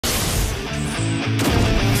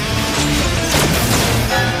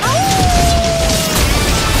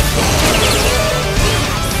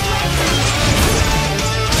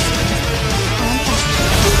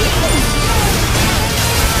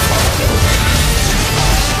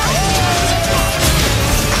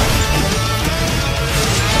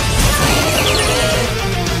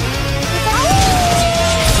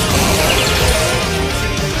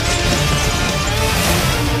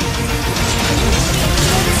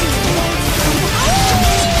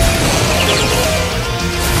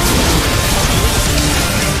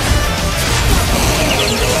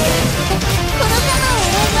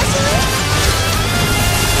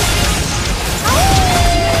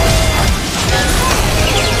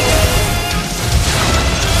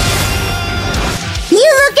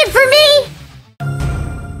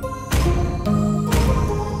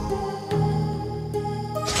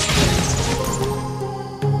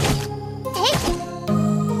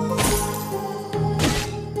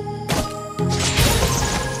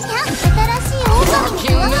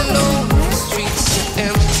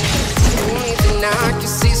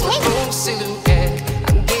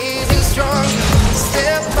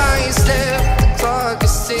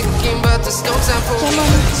time for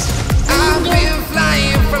weeks. I've been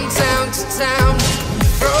flying from town to town,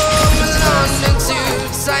 from London to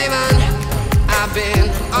Taiwan. I've been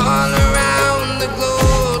all around the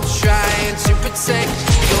globe trying to protect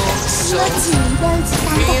your soul.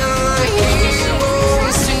 We are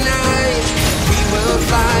heroes tonight. We will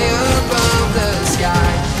fly above the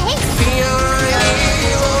sky. We are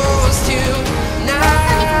heroes tonight.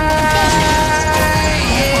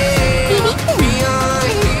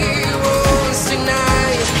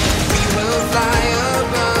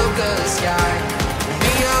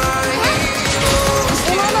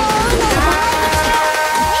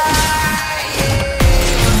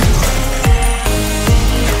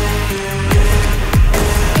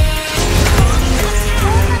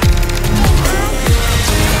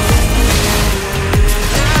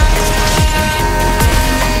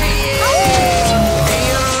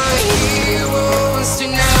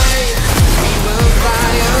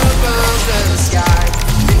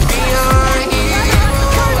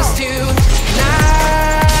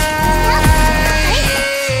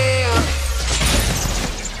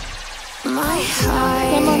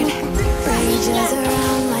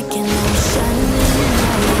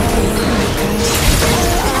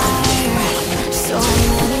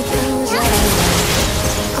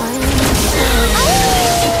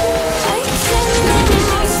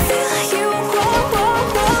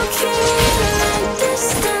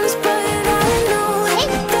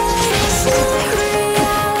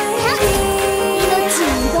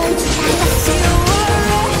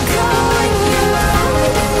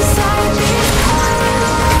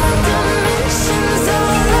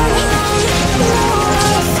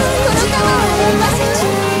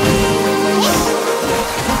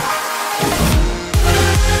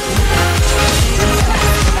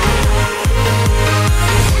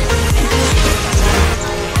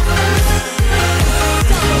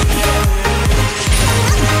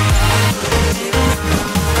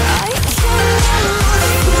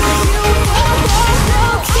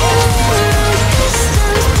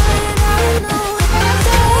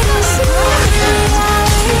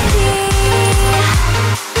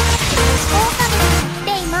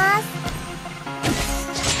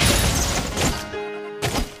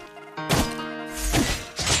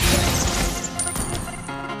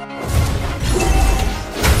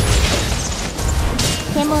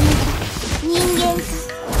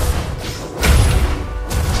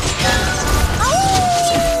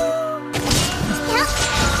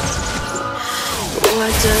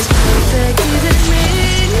 What does perfect even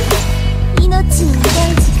mean?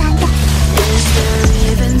 Is there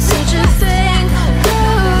even such a thing?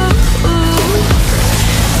 Ooh,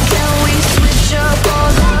 can we switch up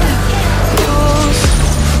all the rules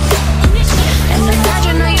and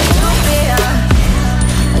imagine a utopia?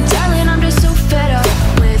 Darling, I'm just so fed up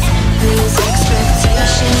with these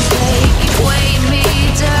expectations. They keep weighing me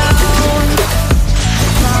down.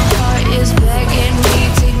 My heart is begging me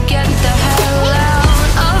to get the hell out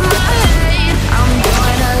of my head. I'm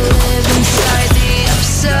gonna live inside the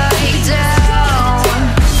upside down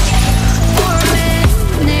for a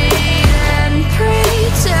minute and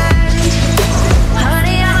pretend,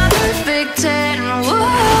 honey, I'm a perfect 10.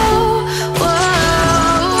 Whoa, whoa,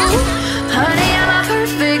 honey, I'm a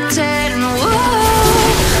perfect 10. Whoa,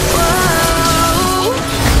 whoa.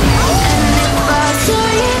 And if I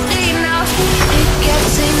say it enough, it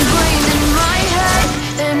gets ingrained in my head,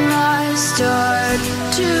 and I start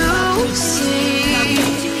to see,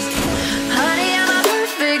 honey, I'm a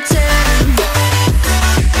perfect 10.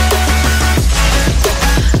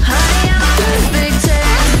 Honey, I'm a perfect 10.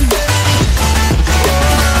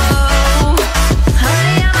 Whoa,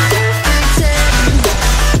 honey, I'm a perfect 10.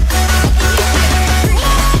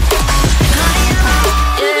 Honey, I'm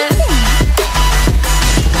a,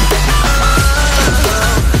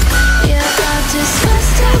 yeah, I've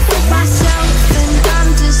discussed it with myself, and I'm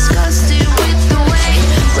disgusted with the way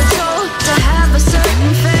we're told to have a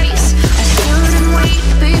certain face. I shouldn't wait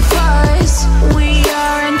because we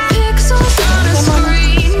aren't pixels on a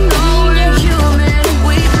screen. No, we're human,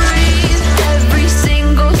 we breathe. Every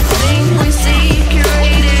single thing we see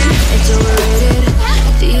curated, it's overrated.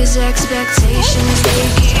 These expectations, they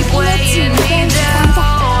keep weighing me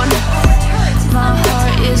down. My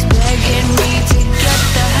heart is begging me to get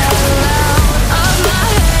the hell out of my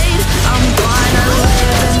head. I'm gonna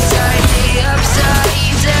live inside the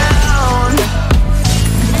upside down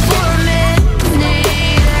for a minute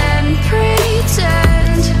and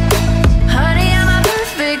pretend, honey, I'm a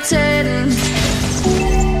perfect 10.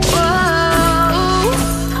 Whoa,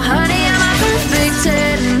 honey, I'm a perfect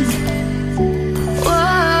 10.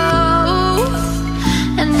 Whoa,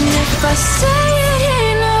 and if I say it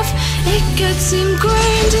enough, It gets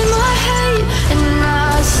ingrained in my head, and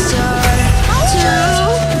I start to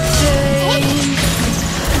think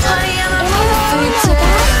I am a perfect 10.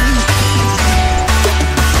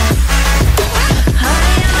 I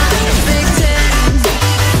am a perfect 10.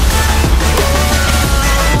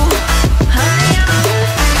 Oh, I am a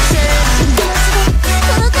perfect 10.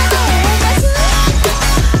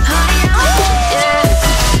 I am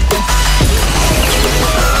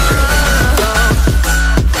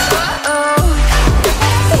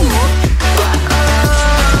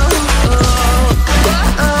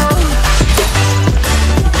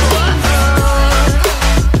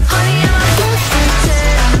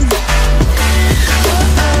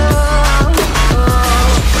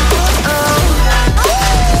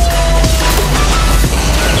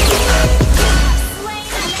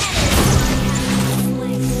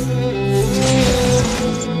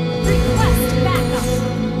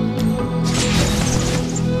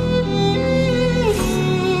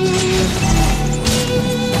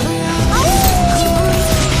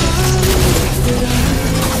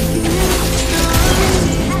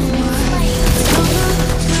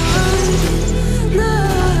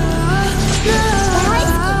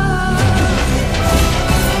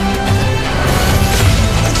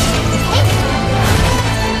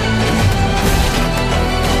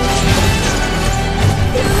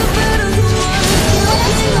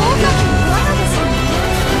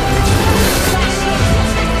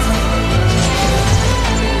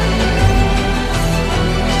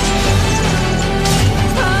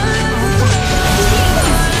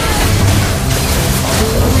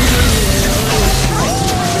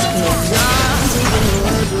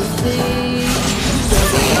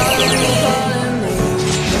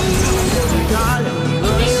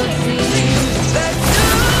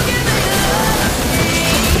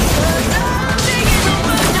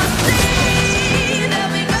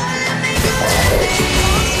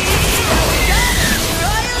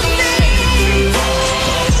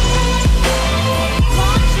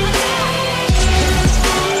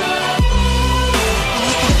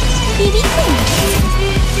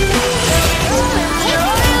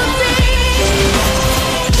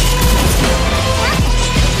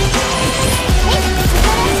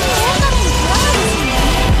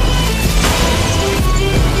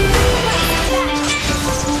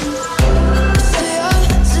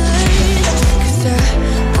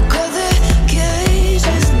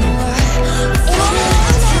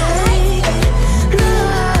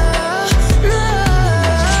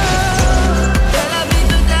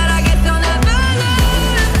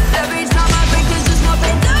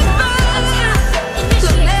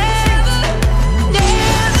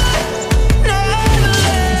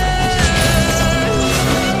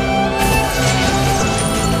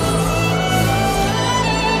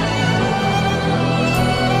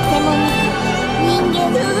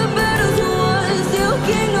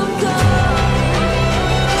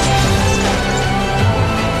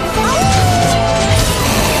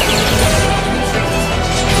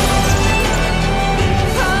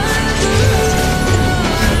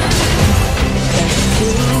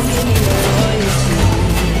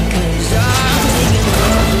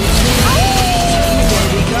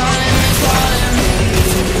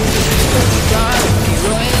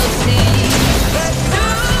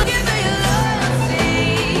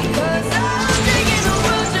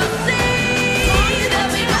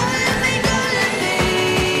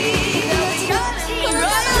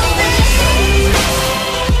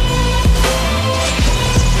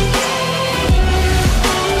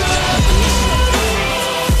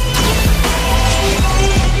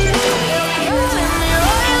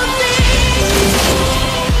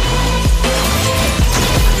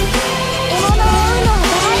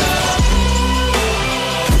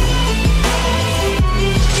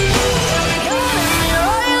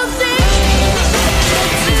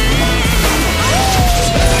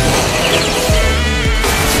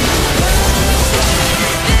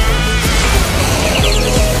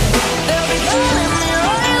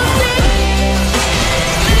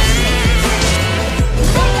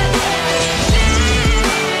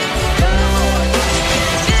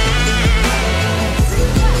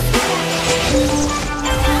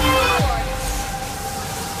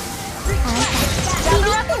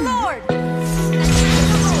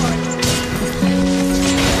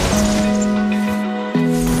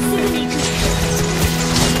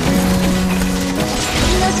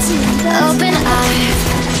open eye,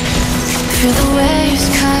 feel the waves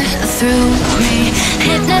cut through me,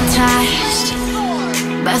 hypnotized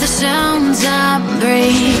by the sounds I'm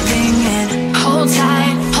breathing in. Hold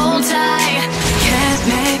tight.